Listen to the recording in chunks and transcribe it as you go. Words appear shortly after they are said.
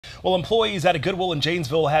Well, employees at a Goodwill in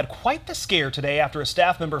Janesville had quite the scare today after a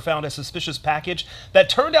staff member found a suspicious package that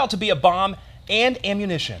turned out to be a bomb and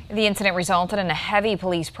ammunition. The incident resulted in a heavy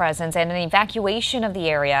police presence and an evacuation of the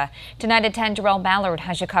area. Tonight at 10, Jourell Ballard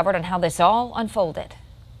has you covered on how this all unfolded.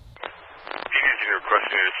 PD's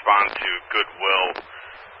requesting to respond to Goodwill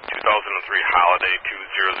 2003 Holiday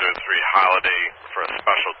 2003 Holiday for a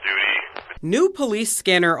special duty. New police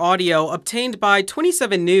scanner audio obtained by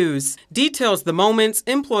 27 News details the moments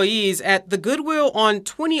employees at the Goodwill on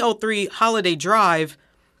 2003 Holiday Drive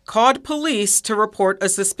called police to report a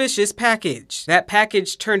suspicious package. That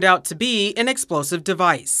package turned out to be an explosive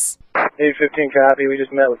device. 815 copy. We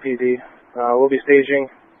just met with PD. We'll be staging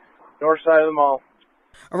north side of the mall.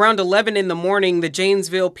 Around 11 in the morning, the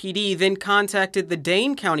Janesville PD then contacted the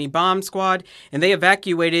Dane County Bomb Squad, and they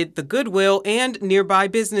evacuated the Goodwill and nearby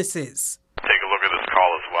businesses. Take a look at this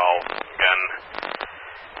call as well. Again,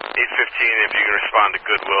 815 if you can respond to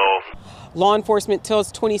Goodwill. Law enforcement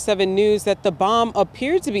tells 27 News that the bomb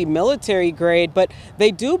appeared to be military grade, but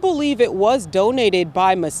they do believe it was donated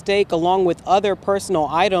by mistake along with other personal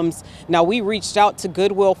items. Now, we reached out to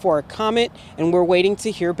Goodwill for a comment, and we're waiting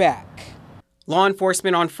to hear back. Law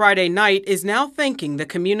enforcement on Friday night is now thanking the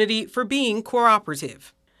community for being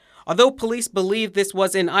cooperative. Although police believe this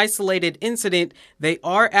was an isolated incident, they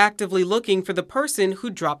are actively looking for the person who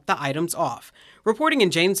dropped the items off. Reporting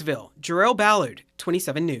in Janesville, Jourell Ballard,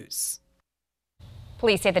 27 News.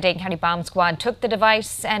 Police say the Dane County Bomb Squad took the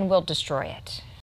device and will destroy it.